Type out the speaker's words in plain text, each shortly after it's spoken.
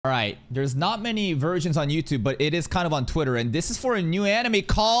All right, there's not many versions on YouTube, but it is kind of on Twitter, and this is for a new anime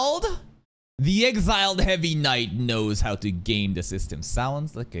called The Exiled Heavy Knight Knows How to Game the System.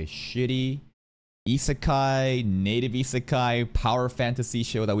 Sounds like a shitty isekai, native isekai, power fantasy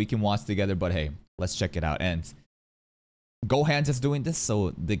show that we can watch together, but hey, let's check it out. And Gohan's is doing this,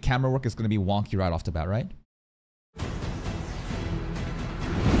 so the camera work is going to be wonky right off the bat, right?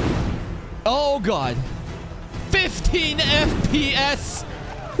 Oh god. 15 FPS!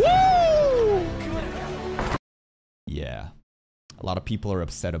 Woo! Yeah. A lot of people are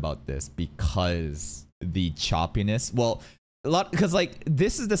upset about this because the choppiness. Well, a lot, because like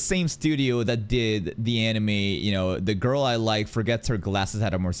this is the same studio that did the anime, you know, The Girl I Like Forgets Her Glasses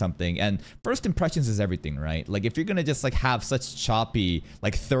at Him or something. And first impressions is everything, right? Like if you're gonna just like have such choppy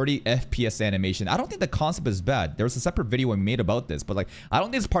like 30 FPS animation, I don't think the concept is bad. There was a separate video I made about this, but like I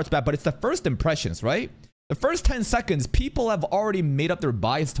don't think this part's bad, but it's the first impressions, right? The first 10 seconds, people have already made up their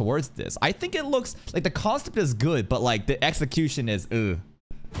bias towards this. I think it looks like the concept is good, but like the execution is ugh.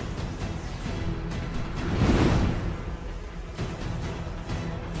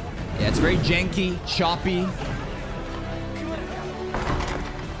 Yeah, it's very janky, choppy.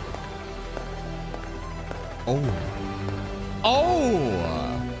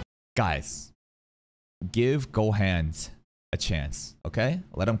 Oh! Guys, give Gohan a chance, okay?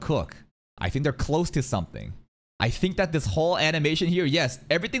 Let him cook. I think they're close to something. I think that this whole animation here, yes,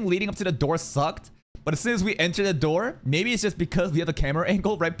 everything leading up to the door sucked. But as soon as we enter the door, maybe it's just because we have a camera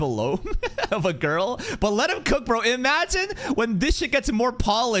angle right below of a girl. But let him cook, bro. Imagine when this shit gets more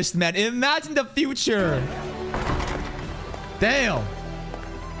polished, man. Imagine the future. Damn.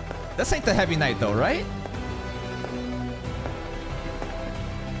 This ain't the Heavy Knight, though, right?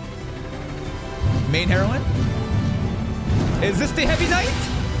 Main heroine? Is this the Heavy Knight?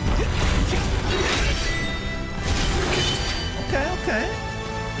 Okay, okay.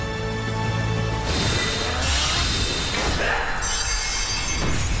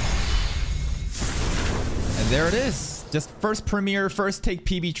 And there it is. Just first premiere, first take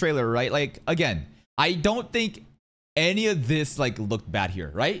PB trailer, right? Like, again, I don't think any of this, like, looked bad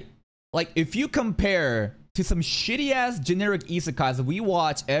here, right? Like, if you compare to some shitty-ass generic isekais that we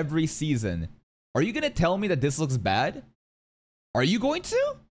watch every season, are you gonna tell me that this looks bad? Are you going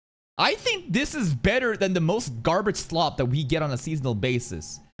to? I think this is better than the most garbage slop that we get on a seasonal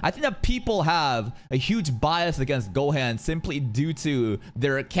basis. I think that people have a huge bias against Gohan simply due to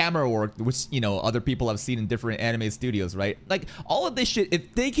their camera work, which, you know, other people have seen in different anime studios, right? Like, all of this shit,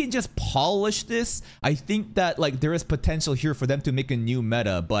 if they can just polish this, I think that, like, there is potential here for them to make a new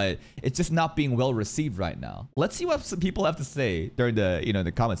meta, but it's just not being well received right now. Let's see what some people have to say during the, you know,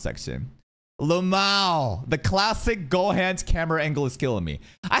 the comment section. Lamau, the classic Gohan's camera angle is killing me.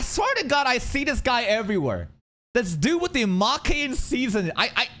 I swear to God, I see this guy everywhere. This dude with the Machian season.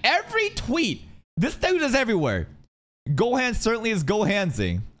 Every tweet, this dude is everywhere. Gohan certainly is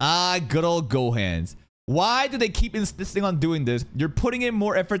Gohansing. Ah, good old Gohans. Why do they keep insisting on doing this? You're putting in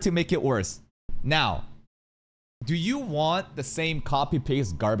more effort to make it worse. Now, do you want the same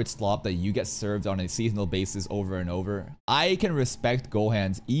copy-paste garbage slop that you get served on a seasonal basis over and over? I can respect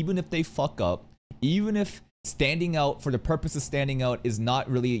Gohans even if they fuck up, even if standing out for the purpose of standing out is not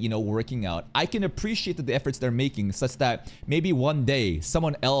really, you know, working out. I can appreciate the efforts they're making such that maybe one day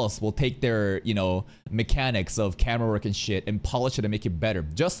someone else will take their, you know, mechanics of camera work and shit and polish it and make it better.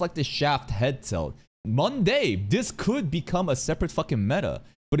 Just like the Shaft head tilt. One day, this could become a separate fucking meta.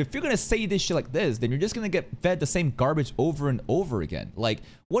 But if you're gonna say this shit like this, then you're just gonna get fed the same garbage over and over again. Like,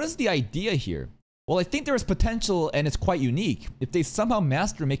 what is the idea here? Well, I think there is potential and it's quite unique. If they somehow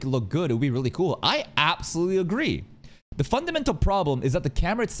master and make it look good, it would be really cool. I absolutely agree. The fundamental problem is that the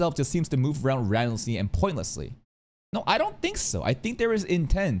camera itself just seems to move around randomly and pointlessly. No, I don't think so. I think there is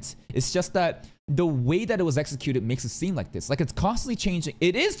intent. It's just that the way that it was executed makes it seem like this. Like, it's constantly changing.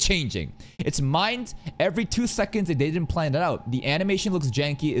 It is changing. It's mined every 2 seconds and they didn't plan it out. The animation looks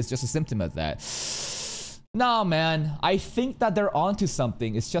janky. It's just a symptom of that. Nah, man. I think that they're onto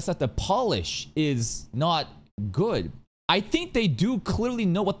something. It's just that the polish is not good. I think they do clearly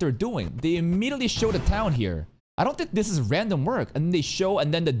know what they're doing. They immediately show the town here. I don't think this is random work. And they show,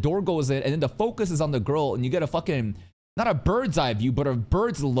 and then the door goes in, and then the focus is on the girl, and you get a fucking, not a bird's eye view, but a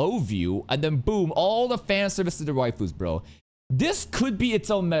bird's low view, and then boom, all the fan service to their waifus, bro. This could be its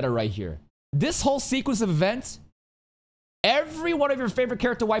own meta right here. This whole sequence of events, every one of your favorite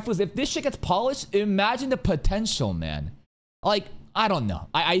character waifus, if this shit gets polished, imagine the potential, man. Like, I don't know.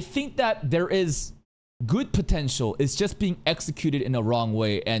 I think that there is good potential. It's just being executed in a wrong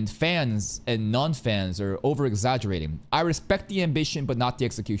way, and fans and non-fans are over-exaggerating. I respect the ambition, but not the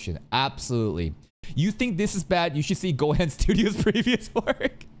execution. Absolutely. You think this is bad? You should see Gohan Studios' previous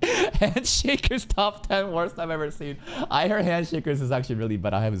work. Handshakers top 10 worst I've ever seen. I heard Handshakers is actually really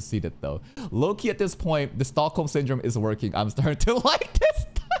bad. I haven't seen it though. Low-key at this point, the Stockholm Syndrome is working. I'm starting to like this.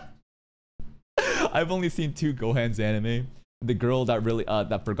 I've only seen 2 Gohan's anime. The girl that really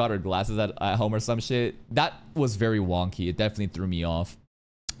that forgot her glasses at home or some shit. That was very wonky. It definitely threw me off.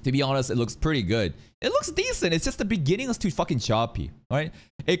 To be honest, it looks pretty good. It looks decent. It's just the beginning is too fucking choppy, right?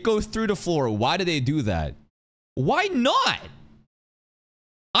 It goes through the floor. Why did they do that? Why not?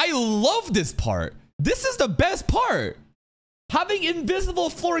 I love this part. This is the best part. Having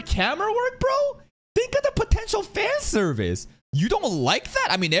invisible floor camera work, bro? Think of the potential fan service. You don't like that?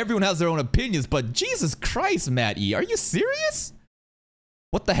 I mean, everyone has their own opinions, but Jesus Christ, Matt E. Are you serious?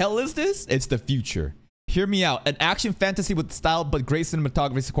 What the hell is this? It's the future. Hear me out. An action fantasy with style, but great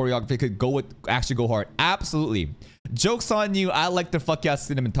cinematography, choreography could actually go hard. Absolutely. Joke's on you. I like the fuck ass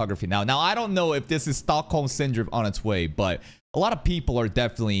cinematography now. Now, I don't know if this is Stockholm Syndrome on its way, but a lot of people are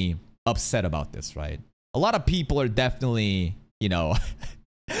definitely upset about this, right? A lot of people are definitely, you know,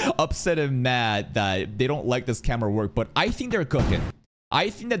 upset and mad that they don't like this camera work, but I think they're cooking. I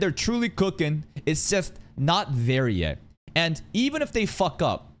think that they're truly cooking. It's just not there yet. And even if they fuck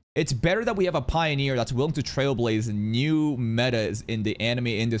up, it's better that we have a pioneer that's willing to trailblaze new metas in the anime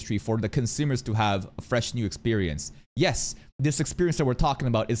industry for the consumers to have a fresh new experience. Yes, this experience that we're talking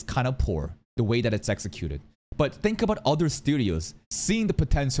about is kind of poor, the way that it's executed. But think about other studios seeing the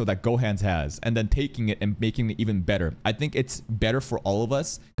potential that Gohan's has and then taking it and making it even better. I think it's better for all of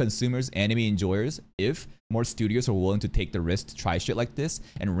us, consumers, anime enjoyers, if more studios are willing to take the risk to try shit like this.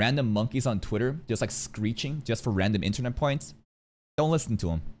 And random monkeys on Twitter just like screeching just for random internet points, don't listen to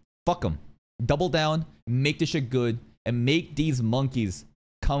them. Fuck them. Double down, make this shit good, and make these monkeys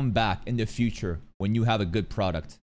come back in the future when you have a good product.